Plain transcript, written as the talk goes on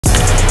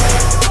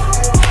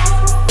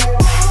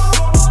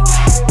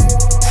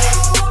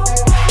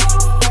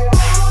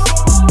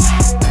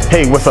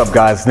Hey, what's up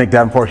guys? It's Nick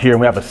Davenport here,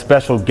 and we have a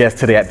special guest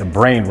today at the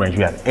Brain Range.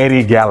 We have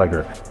Eddie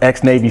Gallagher,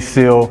 ex-Navy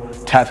SEAL,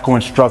 tactical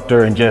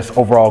instructor, and just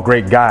overall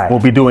great guy. We'll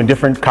be doing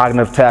different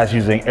cognitive tasks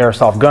using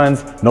airsoft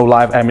guns. No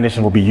live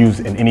ammunition will be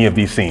used in any of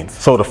these scenes.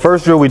 So the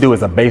first drill we do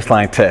is a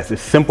baseline test.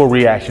 It's simple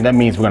reaction. That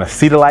means we're gonna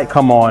see the light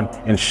come on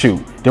and shoot.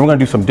 Then we're gonna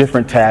do some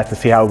different tasks to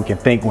see how we can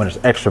think when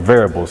there's extra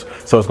variables.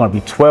 So it's gonna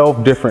be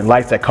 12 different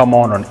lights that come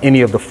on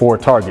any of the 4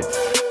 targets.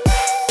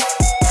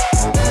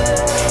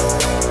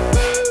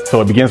 So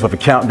it begins with a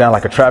countdown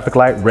like a traffic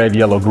light, red,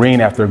 yellow, green.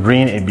 After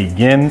green, it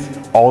begins.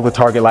 All the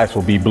target lights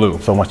will be blue.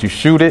 So once you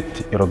shoot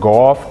it, it'll go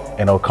off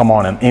and it'll come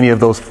on any of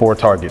those 4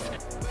 targets.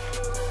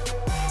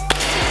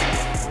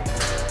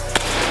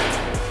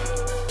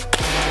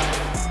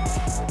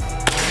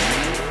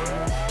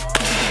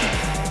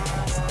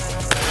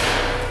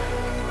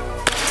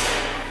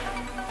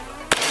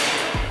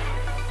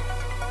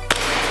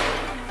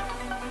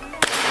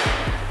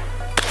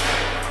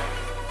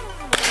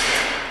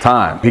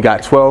 Time. He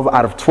got 12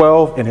 out of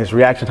 12 and his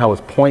reaction time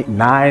was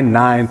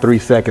 0.993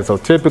 seconds. So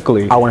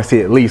typically I want to see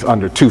at least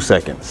under 2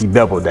 seconds. He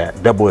doubled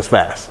that, double as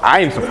fast.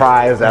 I ain't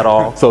surprised at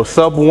all. So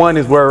sub 1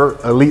 is where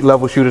elite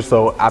level shooters,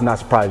 so I'm not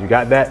surprised you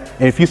got that.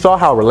 And if you saw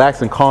how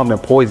relaxed and calm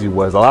and poised he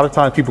was, a lot of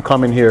times people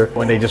come in here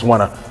when they just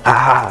want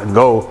to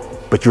go,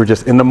 but you're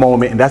just in the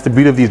moment. And that's the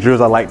beauty of these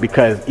drills I like,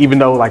 because even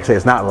though, like I say,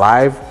 it's not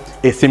live,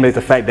 it simulates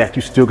the fact that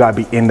you still gotta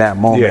be in that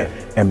moment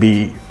and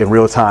be in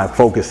real time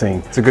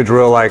focusing. It's a good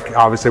drill, like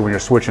obviously when you're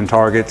switching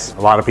targets,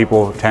 a lot of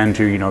people tend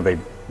to, they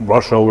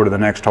rush over to the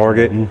next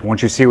target.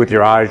 Once you see with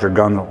your eyes, your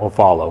gun will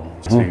follow.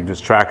 So you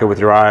just track it with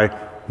your eye,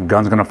 the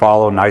gun's gonna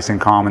follow nice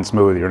and calm and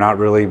smooth. You're not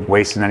really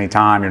wasting any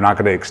time, you're not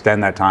gonna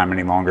extend that time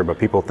any longer, but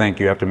people think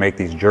you have to make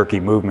these jerky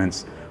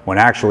movements when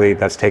actually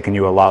that's taking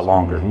you a lot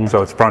longer.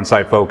 So it's front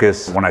sight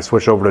focus. When I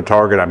switch over to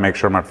target, I make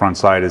sure my front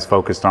sight is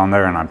focused on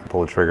there and I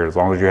pull the trigger. As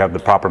long as you have the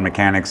proper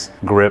mechanics,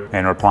 grip,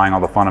 and are applying all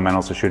the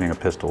fundamentals to shooting a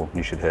pistol,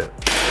 you should hit.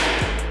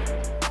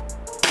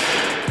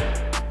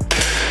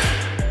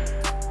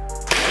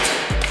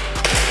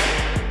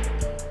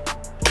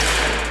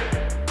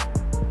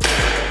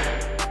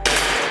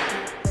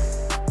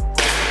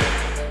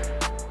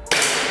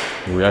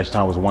 The reaction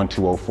time was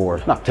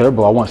 1:2:04. Not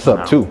terrible, I want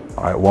sub 2.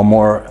 All right, one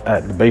more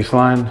at the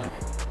baseline.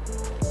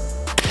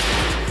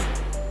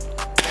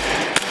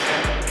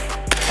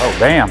 Oh,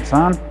 damn,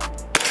 son.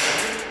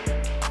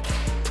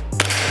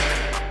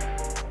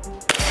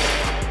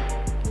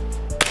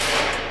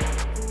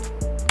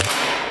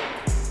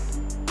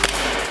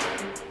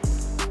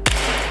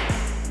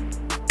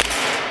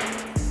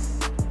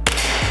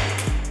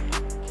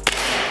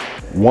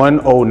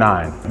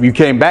 .109. You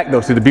came back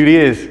though, see the beauty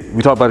is,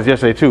 we talked about this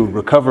yesterday too,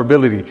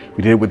 recoverability.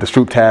 We did it with the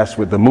Stroop task,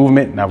 with the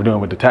movement, now we're doing it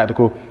with the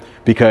tactical,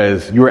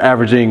 because you were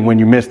averaging, when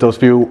you missed those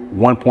few,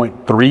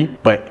 1.3,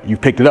 but you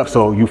picked it up,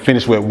 so you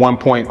finished with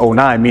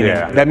 1.09, meaning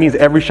that means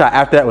every shot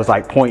after that was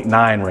like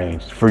 0.9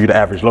 range for you to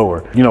average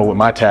lower. With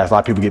my task, a lot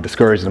of people get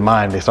discouraged in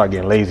mine, they start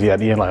getting lazy at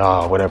the end, like,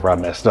 oh, whatever, I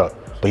messed up.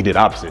 But he did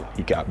opposite,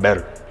 he got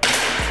better.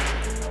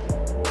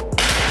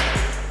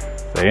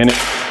 Stay in it.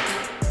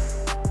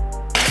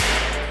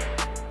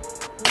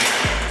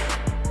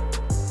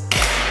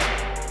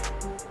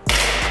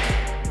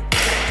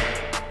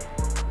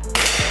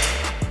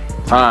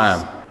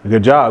 Time.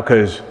 Good job,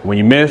 because when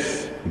you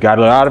miss, you got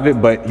a little out of it,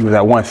 but you was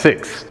at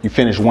 1.6. You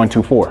finished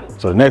 1.24.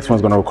 So the next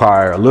one's gonna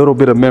require a little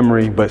bit of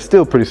memory, but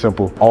still pretty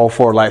simple. All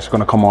 4 lights are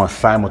gonna come on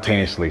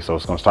simultaneously. So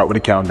it's gonna start with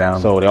a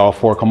countdown. So they all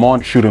 4 come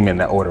on, shoot them in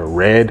that order.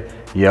 Red,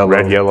 yellow,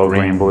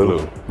 green,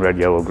 blue. Red,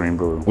 yellow, green,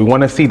 blue. We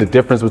wanna see the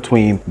difference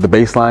between the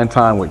baseline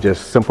time with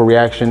just simple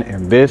reaction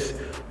and this.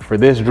 For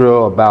this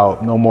drill,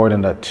 about no more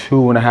than a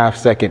 2.5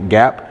 second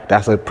gap.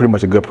 That's pretty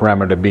much a good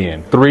parameter to be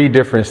in. 3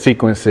 different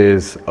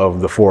sequences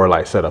of the 4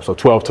 light setup. So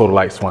 12 total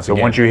lights once again.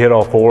 So once you hit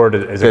all 4,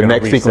 is it the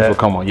next sequence will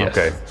come on, yes.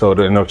 Okay. So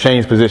they'll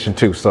change position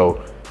too, so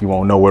you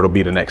won't know where it'll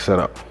be the next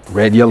setup.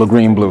 Red, yellow,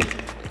 green, blue.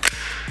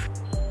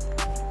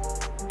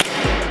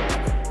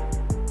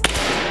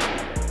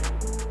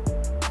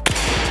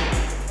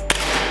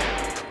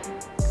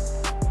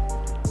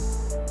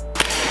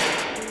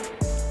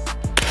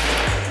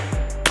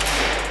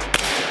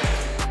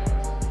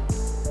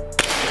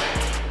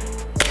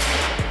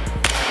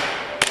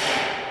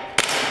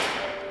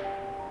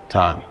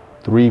 Time,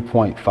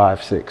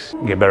 3.56.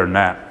 Get better than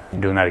that.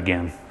 I'm doing that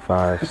again.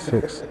 5,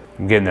 6.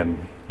 I'm getting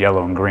them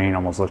yellow and green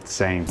almost look the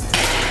same.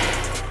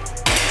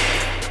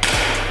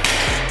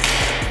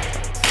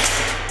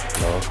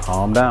 So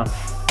calm down.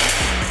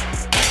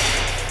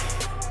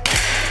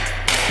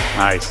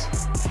 Nice.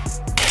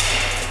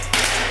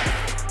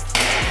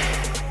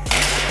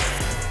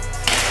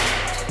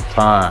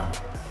 Time,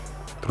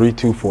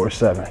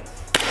 3.247.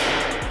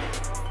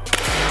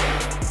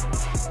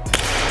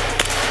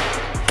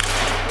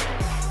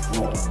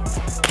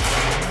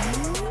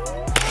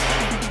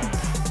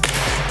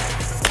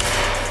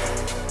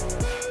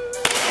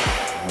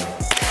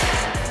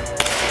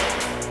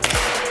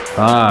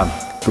 Time,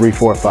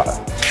 3.45.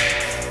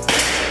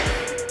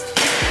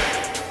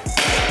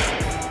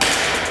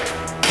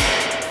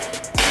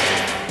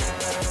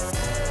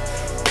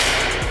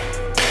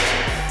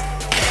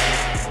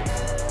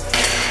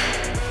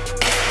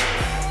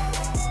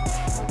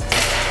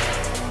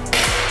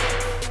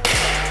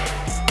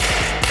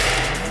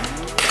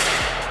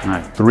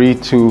 Nice. 3,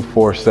 2,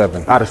 4,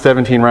 7. Out of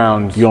 17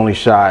 rounds, you only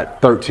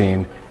shot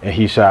 13. And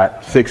he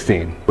shot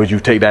 16. Would you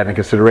take that into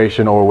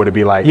consideration, or would it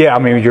be like? Yeah, I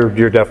mean,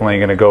 you're definitely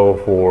going to go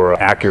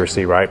for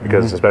accuracy, right?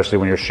 Because especially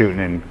when you're shooting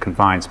in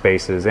confined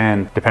spaces,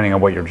 and depending on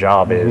what your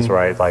job is,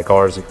 right? Like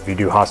ours, if you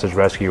do hostage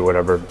rescue or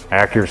whatever,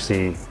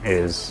 accuracy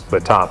is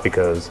the top,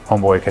 because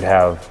homeboy could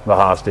have the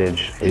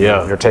hostage.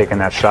 Yeah, you're taking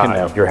that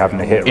shot, you're having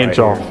to hit inch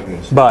right off. here.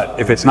 But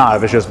if it's not,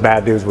 if it's just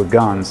bad dudes with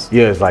guns,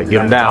 yeah, it's like get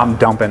them down. I'm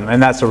dumping, and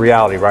that's the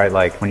reality, right?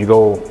 Like when you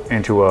go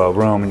into a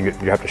room and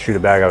you have to shoot a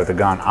bad guy with a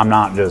gun, I'm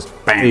not just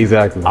bang.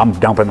 Exactly. I'm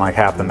dumping like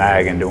half the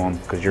mag into him,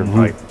 because you're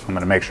like, I'm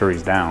gonna make sure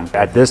he's down.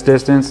 At this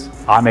distance,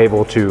 I'm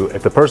able to,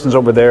 if the person's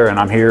over there and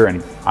I'm here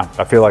and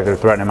I feel like they're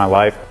threatening my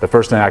life, the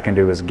first thing I can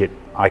do is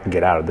I can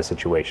get out of the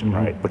situation,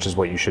 right? Which is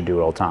what you should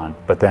do all the time.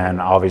 But then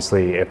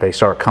obviously if they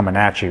start coming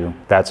at you,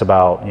 that's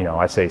about, you know,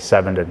 I say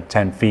 7 to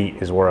 10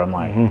 feet is where I'm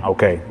like,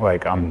 okay,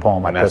 like I'm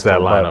pulling my pistol. That's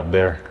that line up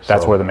there.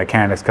 That's where the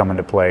mechanics come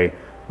into play,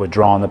 with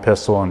drawing the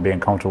pistol and being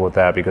comfortable with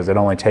that, because it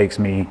only takes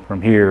me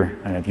from here.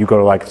 And if you go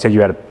to, like, say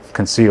you had to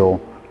conceal,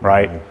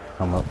 right?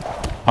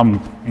 I'm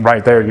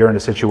right there, you're in a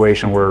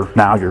situation where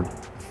now you're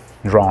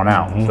drawn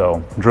out.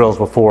 So drills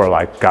before,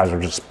 like, guys are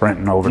just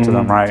sprinting over to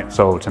them, right?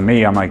 So to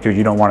me, I'm like, dude,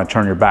 you don't want to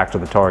turn your back to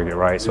the target,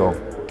 right? So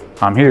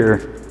I'm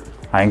here,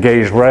 I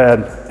engage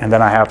red, and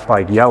then I have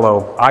like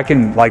yellow. I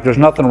can, like, there's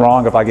nothing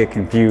wrong if I get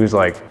confused,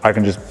 like I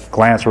can just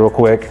glance real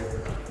quick,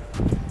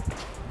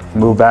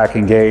 move back,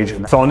 engage.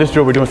 So on this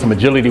drill, we're doing some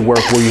agility work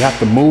where you have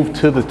to move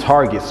to the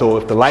target. So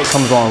if the light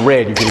comes on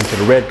red, you get into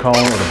the red cone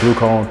or the blue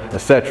cone,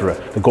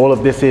 etc. The goal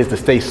of this is to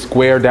stay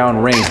square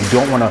down range. You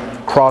don't want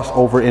to cross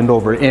over end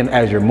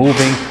as you're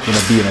moving. You want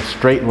to be in a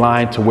straight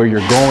line to where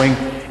you're going.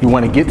 You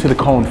want to get to the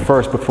cone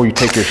first before you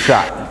take your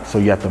shot. So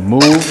you have to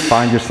move,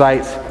 find your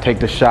sights, take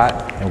the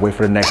shot, and wait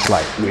for the next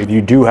light. If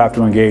you do have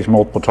to engage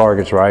multiple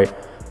targets, right,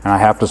 and I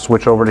have to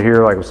switch over to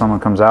here, like if someone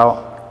comes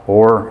out,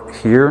 or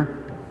here,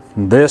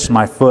 this,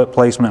 my foot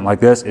placement like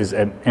this is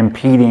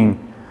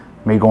impeding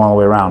me going all the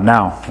way around.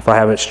 Now, if I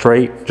have it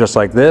straight, just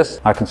like this,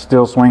 I can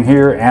still swing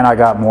here, and I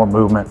got more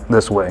movement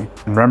this way.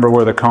 Remember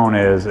where the cone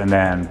is, and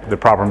then the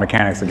proper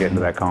mechanics to get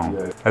into that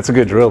cone. That's a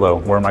good drill though.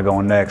 Where am I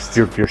going next?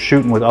 You're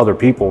shooting with other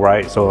people,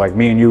 right? So like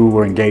me and you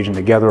were engaging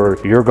together, or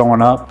if you're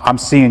going up, I'm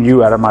seeing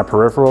you out of my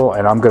peripheral,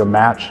 and I'm gonna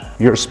match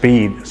your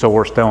speed, so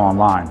we're still on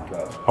line.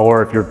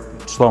 Or if you're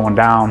slowing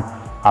down,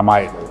 I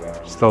might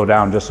slow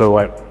down just so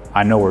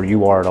I know where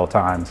you are at all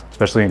times,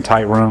 especially in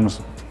tight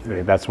rooms.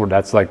 That's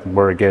like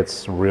where it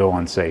gets real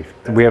unsafe.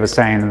 We have a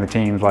saying in the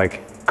teams,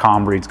 like,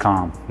 calm breeds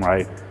calm,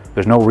 right?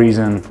 There's no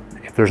reason,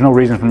 if there's no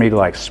reason for me to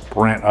like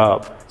sprint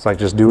up, it's like,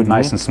 just do it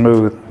nice and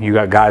smooth. You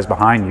got guys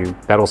behind you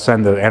that'll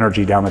send the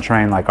energy down the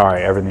train, like, all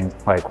right, everything,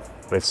 like,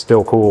 it's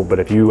still cool. But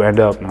if you end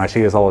up, and I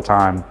see this all the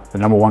time, the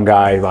number one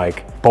guy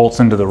like bolts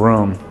into the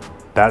room,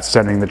 that's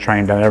sending the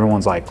train down.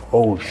 Everyone's like,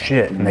 oh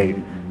shit,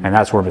 and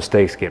that's where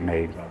mistakes get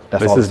made.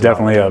 This is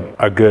definitely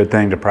a good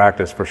thing to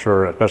practice for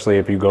sure, especially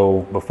if you go,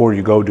 before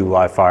you go do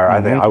live fire.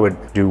 I think I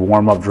would do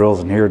warm-up drills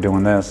in here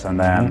doing this, and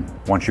then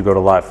once you go to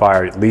live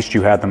fire, at least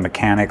you have the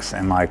mechanics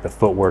and like the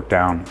footwork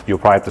down. You'll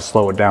probably have to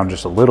slow it down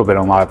just a little bit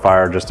on live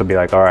fire just to be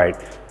like, all right,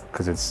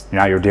 because it's,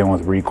 now you're dealing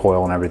with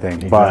recoil and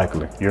everything.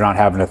 Exactly. But you're not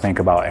having to think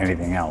about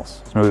anything else.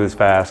 Smooth is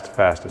fast,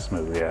 fast is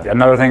smooth, yeah.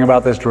 Another thing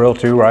about this drill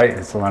too, right,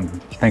 it's what I'm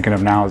thinking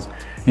of now is,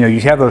 you know,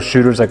 you have those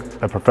shooters, like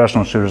the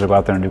professional shooters that go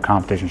out there and do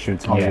competition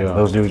shoots. And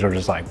those dudes are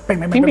just like, bing,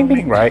 bing, bing, bing,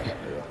 bing, right?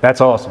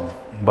 That's awesome.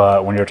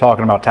 But when you're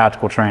talking about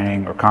tactical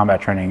training or combat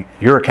training,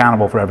 you're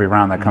accountable for every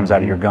round that comes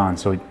out of your gun.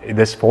 So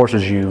this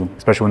forces you,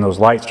 especially when those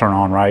lights turn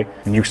on, right?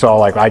 And you saw,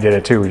 like I did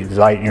it too,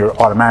 you're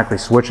automatically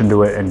switching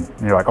to it, and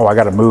you're like, oh, I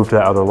got to move to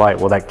that other light.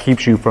 Well, that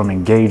keeps you from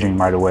engaging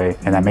right away,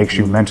 and that makes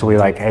you mentally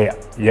like, hey,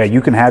 yeah,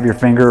 you can have your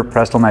finger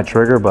pressed on that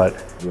trigger,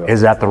 but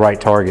is that the right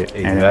target?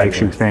 And it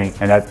makes you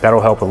think, and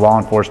that'll help with law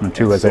enforcement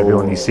too, as they're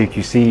doing these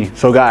CQC.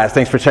 So guys,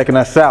 thanks for checking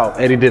us out.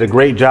 Eddie did a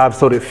great job,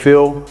 so did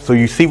Phil. So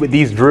you see with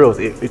these drills,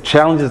 it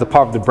challenges the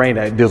part of the brain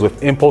that deals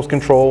with impulse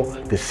control,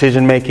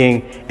 decision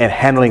making, and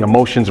handling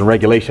emotions and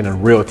regulation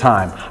in real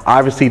time.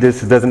 Obviously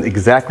this doesn't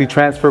exactly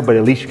transfer, but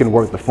at least you can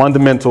work the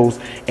fundamentals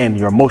and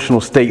your emotional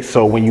state,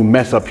 so when you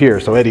mess up here.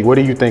 So Eddie, what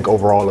do you think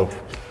overall of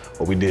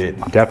what we did?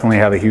 Definitely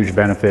have a huge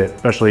benefit,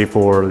 especially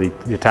for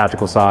the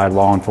tactical side,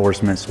 law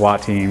enforcement,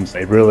 SWAT teams.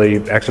 It really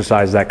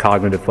exercises that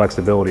cognitive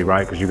flexibility,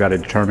 right? Because you got to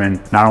determine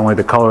not only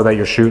the color that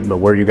you're shooting, but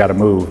where you got to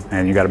move,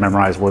 and you got to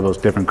memorize where those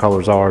different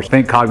colors are.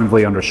 Think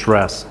cognitively under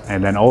stress,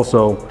 and then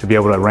also to be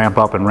able to ramp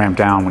up and ramp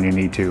down when you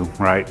need to,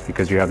 right?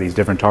 Because you have these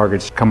different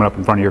targets coming up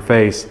in front of your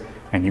face,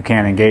 and you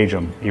can't engage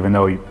them, even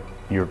though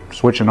you're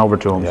switching over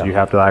to them. So you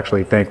have to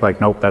actually think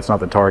like, nope, that's not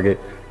the target,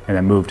 and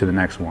then move to the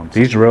next one.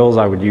 These drills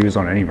I would use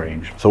on any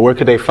range. So where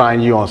could they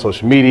find you on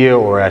social media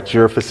or at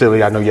your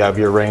facility? I know you have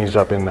your range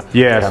up in the...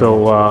 Yeah,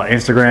 so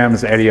Instagram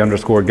is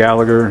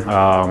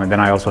Eddie_Gallagher. And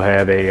then I also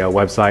have a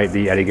website,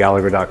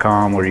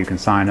 theeddiegallagher.com, where you can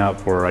sign up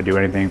for, I do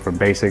anything from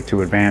basic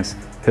to advanced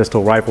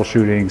pistol rifle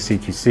shooting,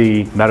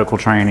 CQC, medical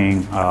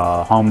training,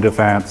 home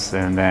defense,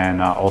 and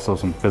then also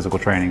some physical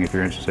training if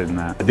you're interested in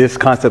that. This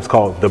concept's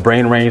called the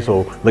brain range,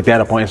 so look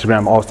that up on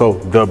Instagram. Also,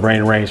 the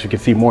brain range. You can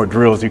see more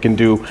drills you can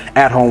do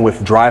at home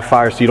with dry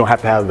fire, so you don't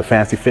have to have the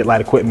fancy fit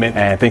light equipment.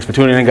 And thanks for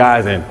tuning in,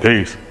 guys, and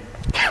peace.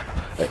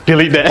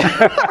 Delete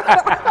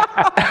that.